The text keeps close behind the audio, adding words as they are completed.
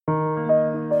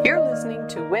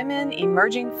Women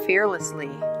Emerging Fearlessly,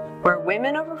 where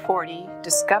women over 40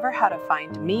 discover how to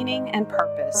find meaning and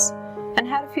purpose and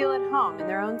how to feel at home in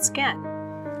their own skin,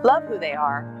 love who they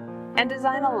are, and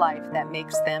design a life that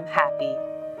makes them happy.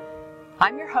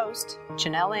 I'm your host,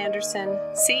 Janelle Anderson,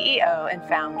 CEO and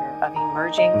founder of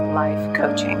Emerging Life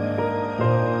Coaching.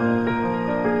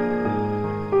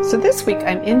 So this week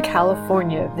I'm in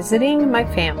California visiting my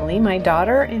family, my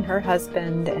daughter and her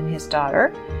husband and his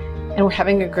daughter, and we're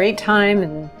having a great time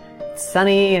and it's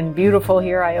sunny and beautiful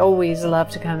here. I always love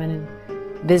to come in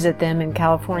and visit them in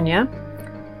California.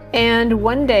 And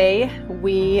one day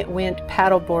we went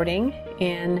paddleboarding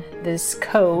in this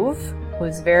cove. It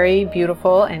was very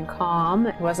beautiful and calm.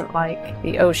 It wasn't like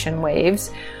the ocean waves,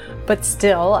 but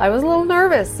still I was a little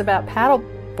nervous about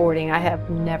paddleboarding. I have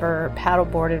never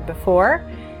paddleboarded before,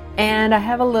 and I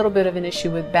have a little bit of an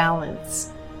issue with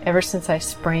balance ever since I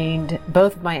sprained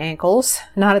both of my ankles,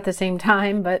 not at the same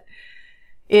time, but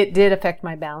it did affect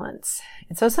my balance.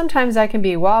 And so sometimes I can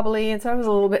be wobbly, and so I was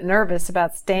a little bit nervous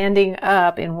about standing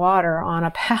up in water on a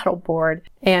paddleboard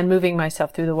and moving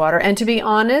myself through the water. And to be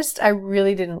honest, I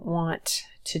really didn't want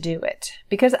to do it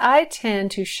because I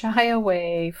tend to shy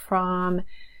away from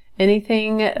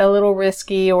anything a little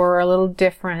risky or a little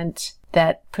different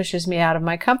that pushes me out of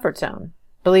my comfort zone.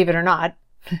 Believe it or not,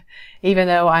 even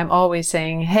though I'm always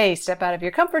saying, hey, step out of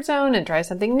your comfort zone and try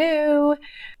something new.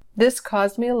 This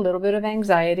caused me a little bit of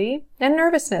anxiety and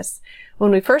nervousness.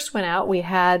 When we first went out, we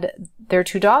had their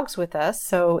two dogs with us.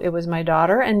 So it was my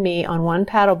daughter and me on one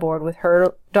paddleboard with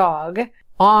her dog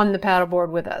on the paddleboard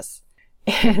with us.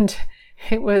 And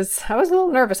I was a little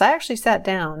nervous. I actually sat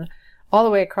down all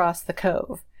the way across the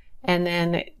cove and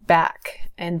then back.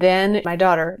 And then my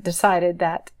daughter decided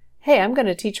that, hey, I'm going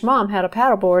to teach Mom how to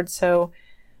paddleboard. So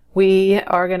we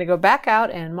are going to go back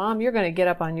out, and Mom, you're going to get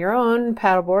up on your own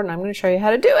paddleboard and I'm going to show you how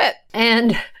to do it.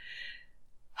 And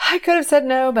I could have said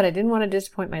no, but I didn't want to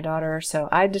disappoint my daughter. So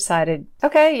I decided,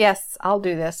 okay, yes, I'll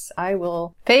do this. I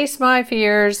will face my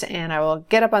fears and I will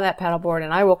get up on that paddleboard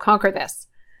and I will conquer this.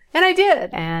 And I did.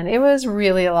 And it was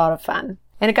really a lot of fun.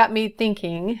 And it got me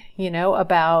thinking,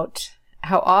 about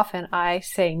how often I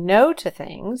say no to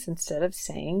things instead of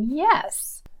saying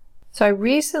yes. So I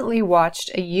recently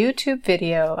watched a YouTube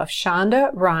video of Shonda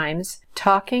Rhimes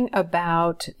talking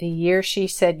about the year she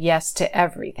said yes to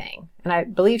everything. And I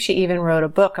believe she even wrote a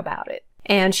book about it.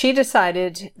 And she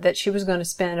decided that she was going to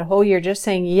spend a whole year just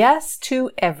saying yes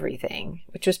to everything,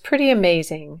 which was pretty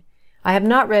amazing. I have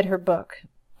not read her book,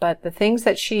 but the things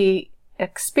that she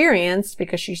experienced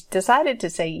because she decided to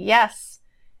say yes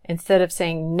instead of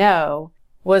saying no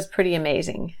was pretty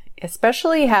amazing.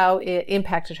 Especially how it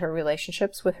impacted her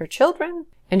relationships with her children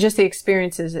and just the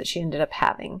experiences that she ended up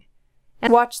having.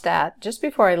 And I watched that just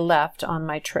before I left on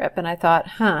my trip, and I thought,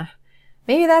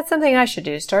 maybe that's something I should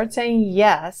do. Start saying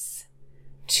yes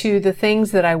to the things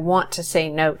that I want to say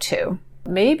no to.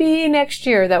 Maybe next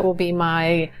year that will be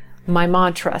my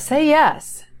mantra. Say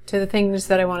yes to the things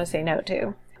that I want to say no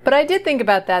to. But I did think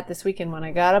about that this weekend when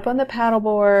I got up on the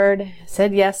paddleboard,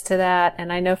 said yes to that.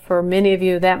 And I know for many of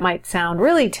you that might sound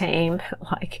really tame,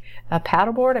 like a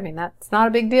paddleboard. I mean, that's not a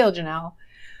big deal, Janelle.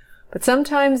 But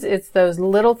sometimes it's those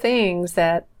little things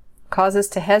that cause us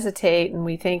to hesitate and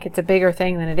we think it's a bigger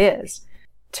thing than it is.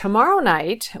 Tomorrow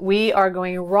night, we are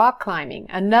going rock climbing,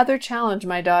 another challenge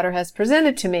my daughter has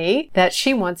presented to me that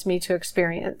she wants me to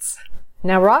experience.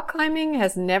 Now, rock climbing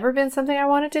has never been something I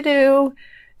wanted to do.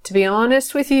 To be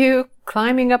honest with you,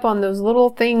 climbing up on those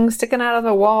little things sticking out of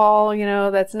the wall,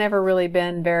 that's never really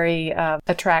been very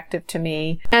attractive to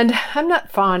me. And I'm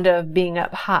not fond of being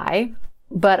up high,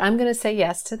 but I'm going to say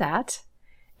yes to that.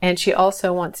 And she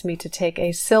also wants me to take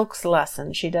a silks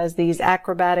lesson. She does these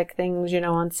acrobatic things,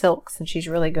 on silks, and she's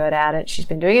really good at it. She's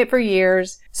been doing it for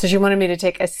years. So she wanted me to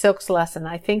take a silks lesson.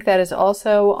 I think that is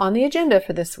also on the agenda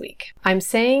for this week. I'm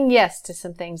saying yes to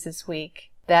some things this week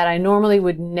that I normally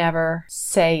would never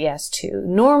say yes to.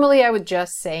 Normally, I would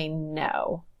just say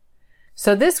no.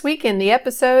 So for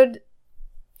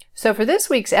this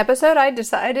week's episode, I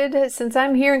decided, since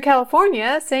I'm here in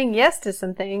California, saying yes to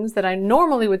some things that I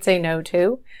normally would say no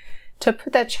to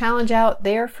put that challenge out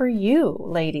there for you,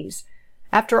 ladies.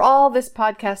 After all, this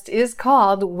podcast is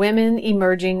called Women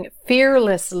Emerging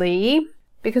Fearlessly,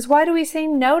 because why do we say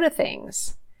no to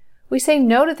things? We say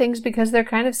no to things because they're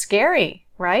kind of scary,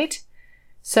 right?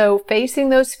 So facing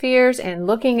those fears and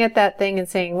looking at that thing and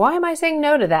saying, why am I saying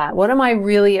no to that? What am I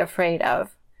really afraid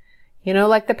of?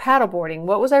 Like the paddleboarding.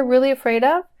 What was I really afraid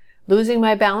of? Losing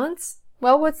my balance?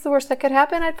 Well, what's the worst that could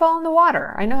happen? I'd fall in the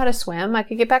water. I know how to swim. I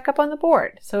could get back up on the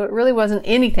board. So it really wasn't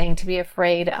anything to be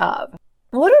afraid of.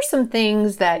 What are some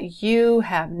things that you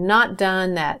have not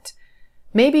done that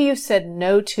maybe you said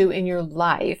no to in your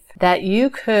life that you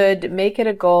could make it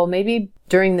a goal, maybe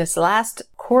during this last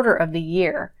quarter of the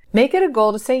year, make it a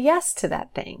goal to say yes to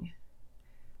that thing.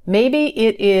 Maybe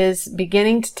it is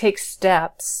beginning to take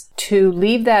steps to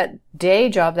leave that day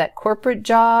job, that corporate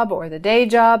job or the day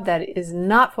job that is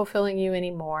not fulfilling you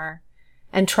anymore,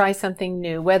 and try something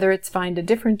new, whether it's find a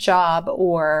different job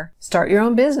or start your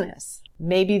own business.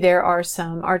 Maybe there are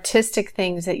some artistic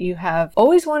things that you have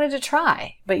always wanted to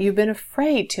try, but you've been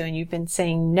afraid to, and you've been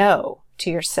saying no to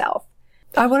yourself.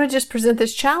 I want to just present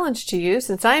this challenge to you.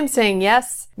 Since I am saying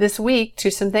yes this week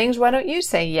to some things, why don't you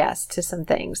say yes to some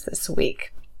things this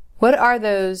week? What are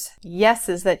those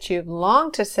yeses that you've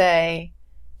longed to say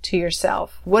to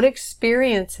yourself? What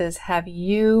experiences have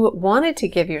you wanted to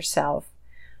give yourself,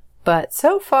 but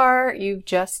so far you've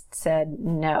just said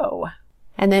no?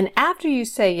 And then after you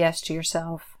say yes to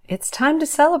yourself, it's time to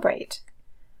celebrate.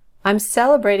 I'm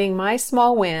celebrating my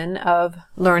small win of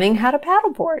learning how to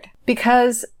paddleboard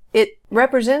because it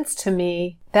represents to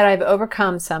me that I've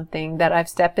overcome something, that I've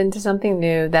stepped into something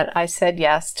new, that I said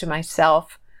yes to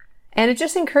myself. And it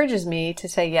just encourages me to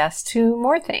say yes to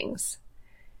more things.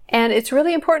 And it's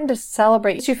really important to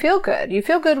celebrate. You feel good. You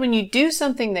feel good when you do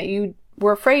something that you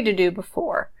were afraid to do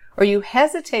before, or you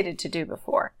hesitated to do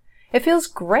before. It feels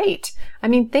great. I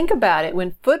mean, think about it.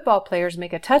 When football players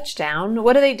make a touchdown,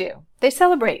 what do? They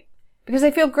celebrate because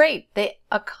they feel great. They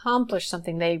accomplished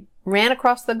something. They ran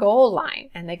across the goal line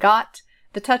and they got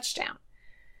the touchdown.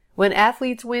 When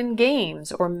athletes win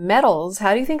games or medals,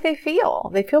 how do you think they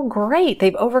feel? They feel great.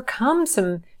 They've overcome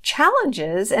some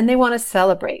challenges and they want to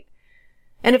celebrate.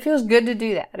 And it feels good to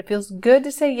do that. It feels good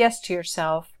to say yes to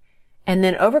yourself and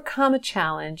then overcome a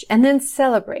challenge and then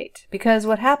celebrate. Because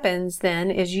what happens then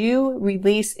is you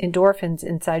release endorphins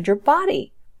inside your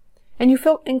body and you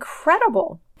feel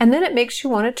incredible. And then it makes you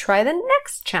want to try the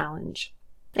next challenge.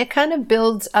 It kind of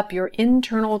builds up your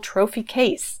internal trophy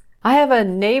case. I have a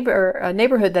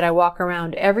neighborhood that I walk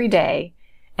around every day,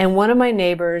 and one of my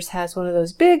neighbors has one of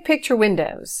those big picture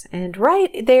windows, and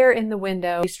right there in the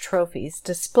window, these trophies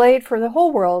displayed for the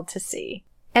whole world to see.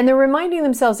 And they're reminding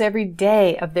themselves every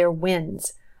day of their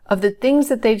wins, of the things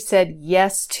that they've said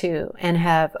yes to, and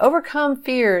have overcome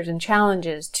fears and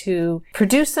challenges to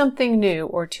produce something new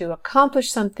or to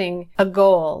accomplish something, a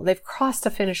goal. They've crossed a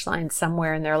finish line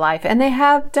somewhere in their life, and they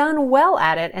have done well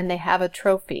at it, and they have a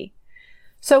trophy.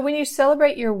 So when you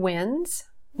celebrate your wins,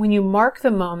 when you mark the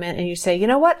moment and you say, you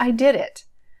know what, I did it.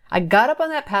 I got up on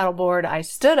that paddleboard, I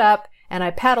stood up, and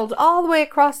I paddled all the way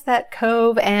across that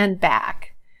cove and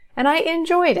back. And I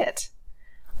enjoyed it.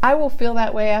 I will feel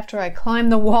that way after I climb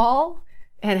the wall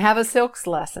and have a silks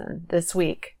lesson this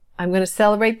week. I'm going to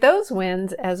celebrate those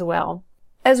wins as well.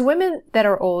 As women that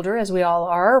are older, as we all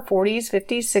are, 40s,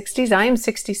 50s, 60s, I am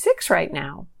 66 right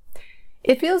now.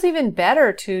 It feels even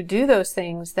better to do those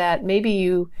things that maybe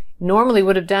you normally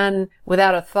would have done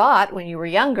without a thought when you were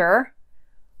younger.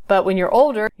 But when you're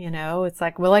older, it's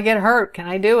like, will I get hurt? Can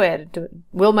I do it?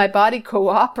 Will my body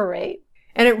cooperate?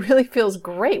 And it really feels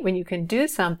great when you can do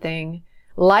something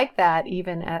like that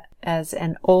even as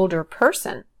an older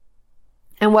person.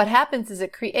 And what happens is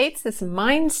it creates this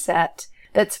mindset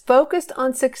that's focused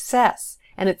on success.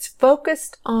 And it's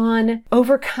focused on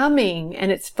overcoming,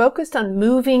 and it's focused on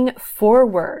moving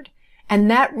forward.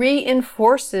 And that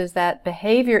reinforces that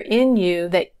behavior in you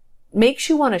that makes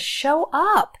you want to show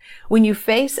up when you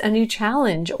face a new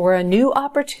challenge or a new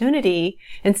opportunity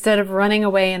instead of running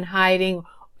away and hiding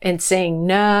and saying,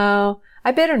 no,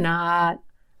 I better not.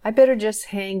 I better just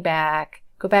hang back,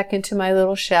 go back into my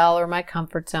little shell or my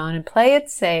comfort zone and play it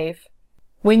safe.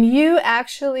 When you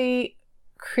actually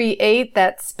create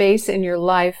that space in your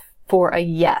life for a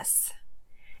yes,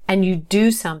 and you do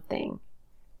something,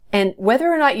 and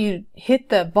whether or not you hit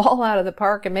the ball out of the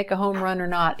park and make a home run or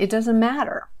not, it doesn't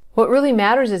matter. What really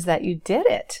matters is that you did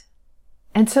it.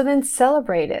 And so then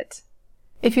celebrate it.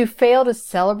 If you fail to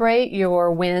celebrate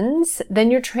your wins, then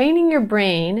you're training your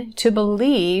brain to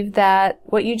believe that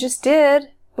what you just did,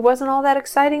 it wasn't all that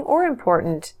exciting or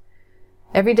important.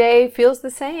 Every day feels the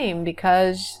same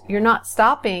because you're not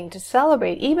stopping to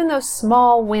celebrate even those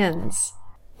small wins.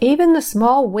 Even the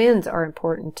small wins are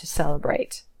important to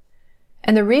celebrate.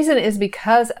 And the reason is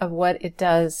because of what it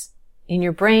does in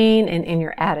your brain and in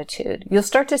your attitude. You'll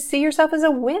start to see yourself as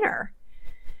a winner.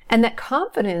 And that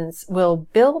confidence will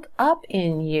build up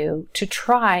in you to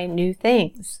try new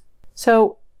things.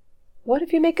 So what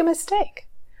if you make a mistake?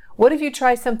 What if you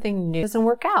try something new and it doesn't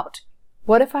work out?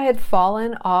 What if I had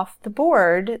fallen off the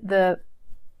board, the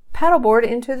paddleboard,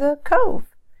 into the cove?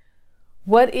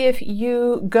 What if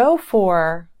you go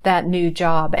for that new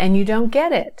job and you don't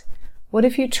get it? What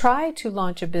if you try to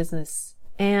launch a business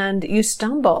and you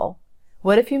stumble?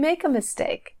 What if you make a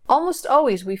mistake? Almost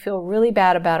always we feel really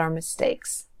bad about our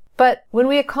mistakes. But when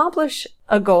we accomplish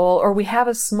a goal or we have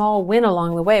a small win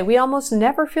along the way, we almost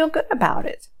never feel good about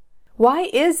it. Why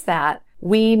is that?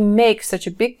 We make such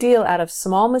a big deal out of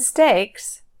small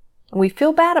mistakes, and we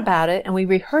feel bad about it, and we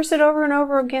rehearse it over and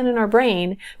over again in our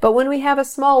brain, but when we have a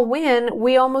small win,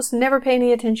 we almost never pay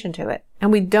any attention to it,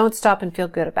 and we don't stop and feel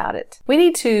good about it. We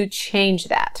need to change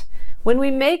that. When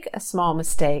we make a small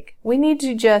mistake, we need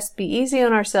to just be easy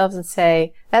on ourselves and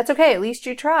say, that's okay, at least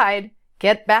you tried.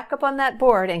 Get back up on that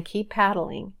board and keep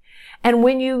paddling. And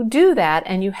when you do that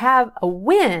and you have a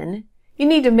win, you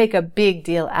need to make a big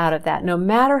deal out of that, no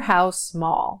matter how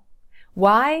small.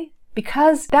 Why?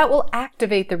 Because that will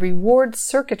activate the reward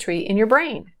circuitry in your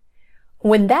brain.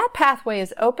 When that pathway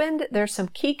is opened, there's some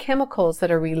key chemicals that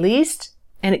are released,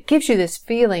 and it gives you this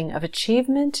feeling of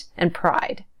achievement and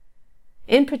pride.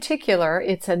 In particular,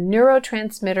 it's a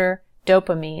neurotransmitter,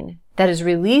 dopamine, that is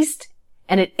released,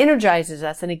 and it energizes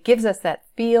us, and it gives us that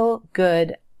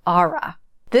feel-good aura.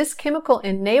 This chemical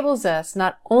enables us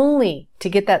not only to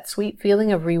get that sweet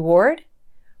feeling of reward,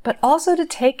 but also to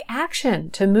take action,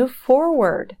 to move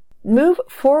forward. Move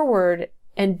forward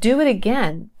and do it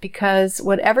again, because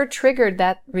whatever triggered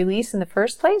that release in the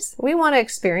first place, we want to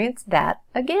experience that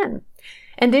again.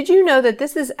 And did you know that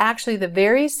this is actually the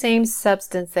very same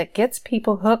substance that gets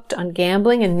people hooked on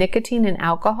gambling and nicotine and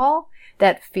alcohol?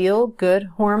 That feel-good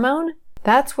hormone?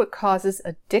 That's what causes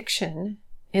addiction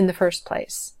in the first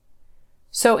place.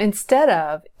 So instead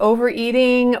of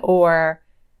overeating or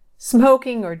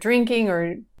smoking or drinking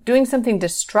or doing something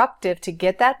destructive to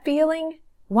get that feeling,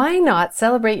 why not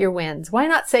celebrate your wins? Why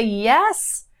not say,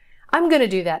 yes, I'm going to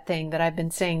do that thing that I've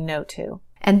been saying no to.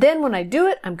 And then when I do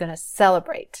it, I'm going to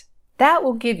celebrate. That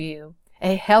will give you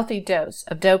a healthy dose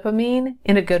of dopamine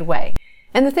in a good way.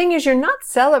 And the thing is, you're not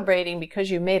celebrating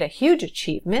because you made a huge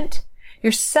achievement.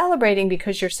 You're celebrating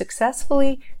because you're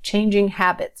successfully changing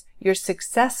habits. You're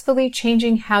successfully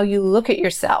changing how you look at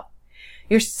yourself.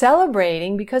 You're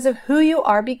celebrating because of who you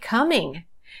are becoming.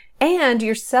 And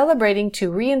you're celebrating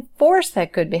to reinforce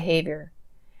that good behavior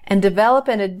and develop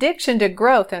an addiction to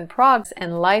growth and progress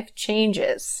and life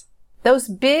changes. Those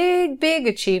big, big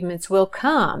achievements will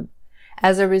come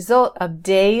as a result of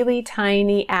daily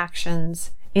tiny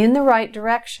actions in the right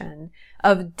direction,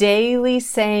 of daily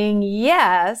saying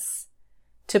yes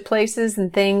to places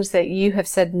and things that you have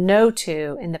said no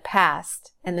to in the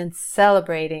past, and then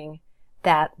celebrating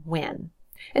that win.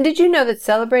 And did you know that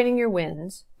celebrating your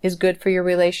wins is good for your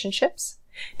relationships?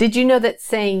 Did you know that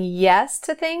saying yes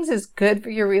to things is good for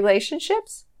your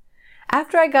relationships?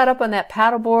 After I got up on that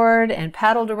paddleboard and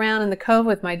paddled around in the cove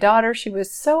with my daughter, she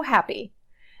was so happy.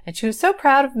 And she was so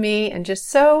proud of me and just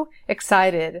so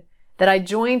excited that I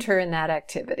joined her in that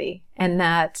activity and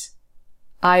that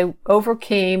I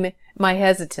overcame my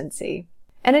hesitancy.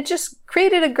 And it just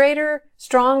created a greater,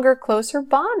 stronger, closer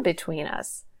bond between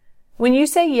us. When you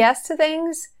say yes to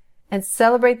things and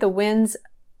celebrate the wins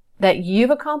that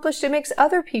you've accomplished, it makes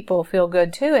other people feel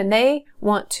good too, and they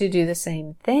want to do the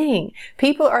same thing.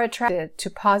 People are attracted to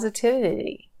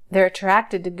positivity. They're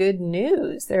attracted to good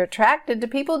news. They're attracted to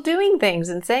people doing things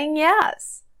and saying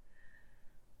yes.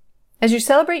 As you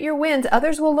celebrate your wins,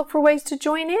 others will look for ways to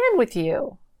join in with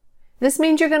you. This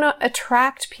means you're going to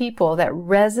attract people that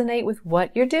resonate with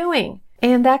what you're doing.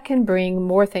 And that can bring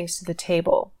more things to the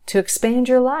table to expand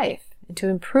your life, and to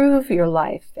improve your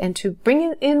life, and to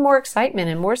bring in more excitement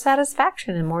and more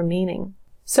satisfaction and more meaning.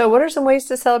 So what are some ways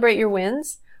to celebrate your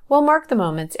wins? Well, mark the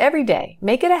moments every day.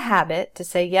 Make it a habit to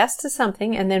say yes to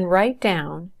something and then write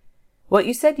down what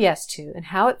you said yes to and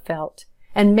how it felt,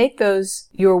 and make those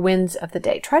your wins of the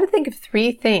day. Try to think of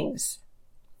 3 things.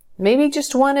 Maybe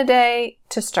just one a day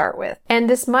to start with. And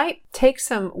this might take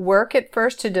some work at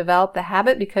first to develop the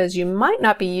habit, because you might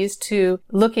not be used to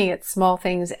looking at small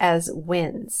things as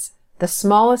wins. The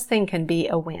smallest thing can be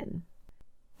a win.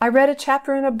 I read a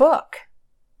chapter in a book.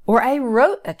 Or I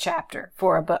wrote a chapter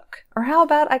for a book. Or how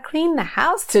about I cleaned the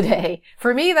house today?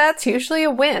 For me, that's usually a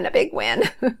win, a big win.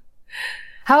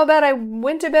 How about I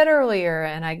went to bed earlier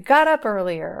and I got up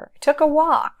earlier, took a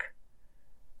walk.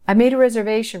 I made a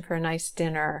reservation for a nice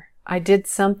dinner. I did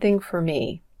something for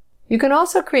me. You can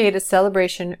also create a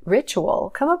celebration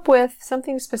ritual. Come up with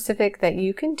something specific that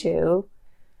you can do,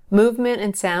 movement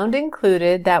and sound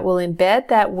included, that will embed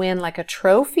that win like a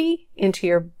trophy into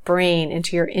your brain,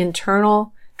 into your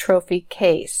internal trophy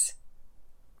case.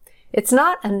 It's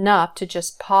not enough to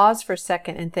just pause for a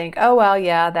second and think, oh, well,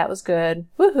 yeah, that was good.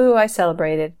 Woohoo, I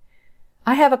celebrated.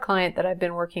 I have a client that I've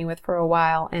been working with for a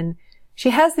while, and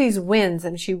she has these wins,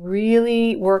 and she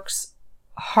really works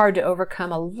hard to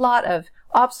overcome a lot of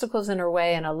obstacles in her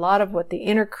way and a lot of what the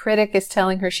inner critic is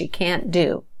telling her she can't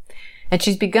do. And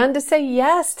she's begun to say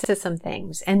yes to some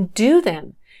things and do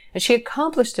them. And she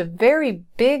accomplished a very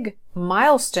big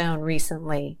milestone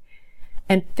recently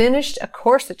and finished a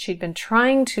course that she'd been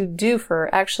trying to do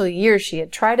for actually years. She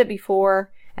had tried it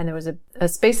before, and there was a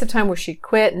space of time where she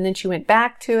quit, and then she went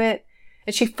back to it,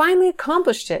 and she finally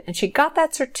accomplished it, and she got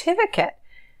that certificate.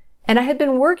 And I had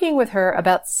been working with her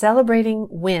about celebrating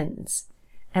wins.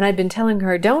 And I'd been telling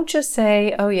her, don't just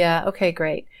say, oh yeah, okay,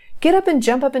 great. Get up and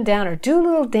jump up and down, or do a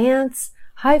little dance,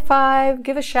 high five,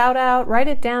 give a shout out, write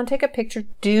it down, take a picture,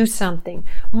 do something.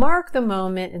 Mark the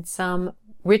moment in some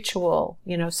ritual,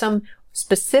 some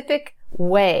specific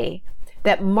way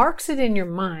that marks it in your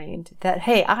mind that,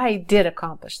 hey, I did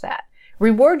accomplish that.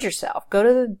 Reward yourself. Go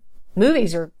to the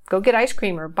movies or go get ice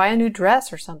cream or buy a new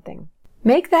dress or something.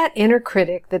 Make that inner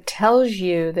critic that tells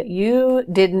you that you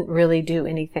didn't really do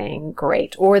anything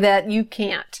great or that you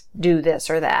can't do this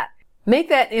or that. Make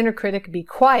that inner critic be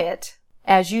quiet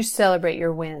as you celebrate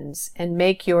your wins, and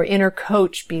make your inner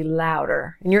coach be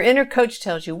louder. And your inner coach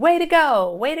tells you, way to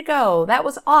go, that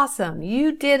was awesome,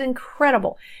 you did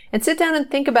incredible. And sit down and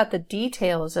think about the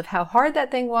details of how hard that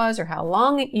thing was or how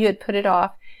long you had put it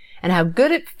off and how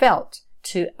good it felt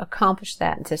to accomplish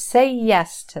that and to say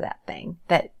yes to that thing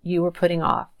that you were putting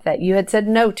off, that you had said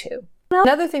no to.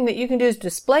 Another thing that you can do is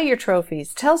display your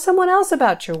trophies. Tell someone else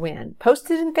about your win. Post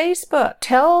it in Facebook.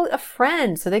 Tell a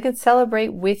friend so they can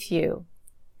celebrate with you.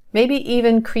 Maybe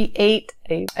even create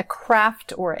a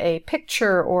craft or a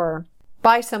picture or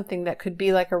buy something that could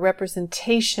be like a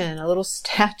representation, a little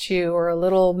statue or a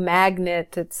little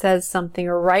magnet that says something,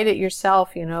 or write it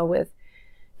yourself,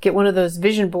 get one of those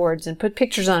vision boards and put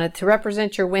pictures on it to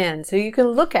represent your win so you can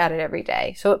look at it every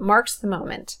day so it marks the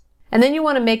moment. And then you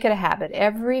want to make it a habit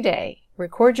every day.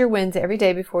 Record your wins every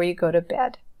day before you go to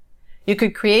bed. You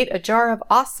could create a jar of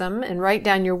awesome and write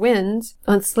down your wins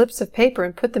on slips of paper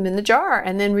and put them in the jar,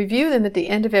 and then review them at the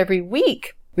end of every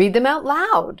week. Read them out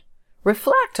loud.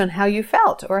 Reflect on how you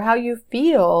felt or how you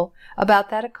feel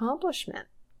about that accomplishment.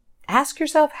 Ask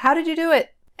yourself, how did you do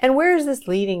it? And where is this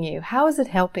leading you? How is it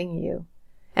helping you?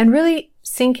 And really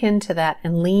sink into that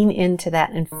and lean into that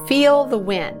and feel the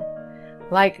win.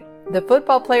 Like the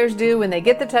football players do when they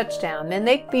get the touchdown. Then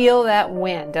they feel that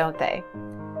win, don't they?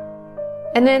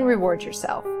 And then reward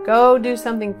yourself. Go do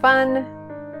something fun.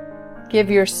 Give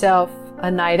yourself a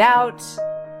night out.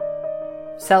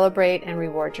 Celebrate and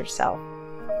reward yourself.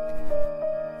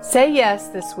 Say yes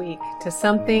this week to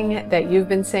something that you've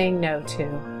been saying no to,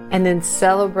 and then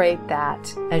celebrate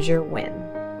that as your win.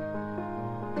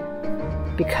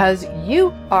 Because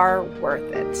you are worth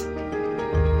it.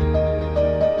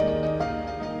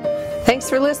 Thanks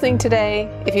for listening today.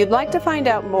 If you'd like to find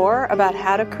out more about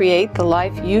how to create the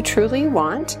life you truly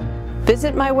want,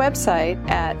 visit my website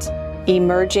at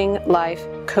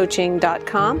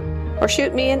emerginglifecoaching.com or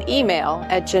shoot me an email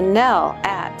at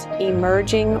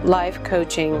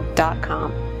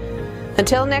janelle@emerginglifecoaching.com.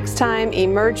 Until next time,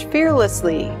 emerge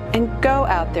fearlessly and go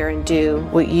out there and do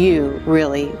what you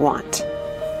really want.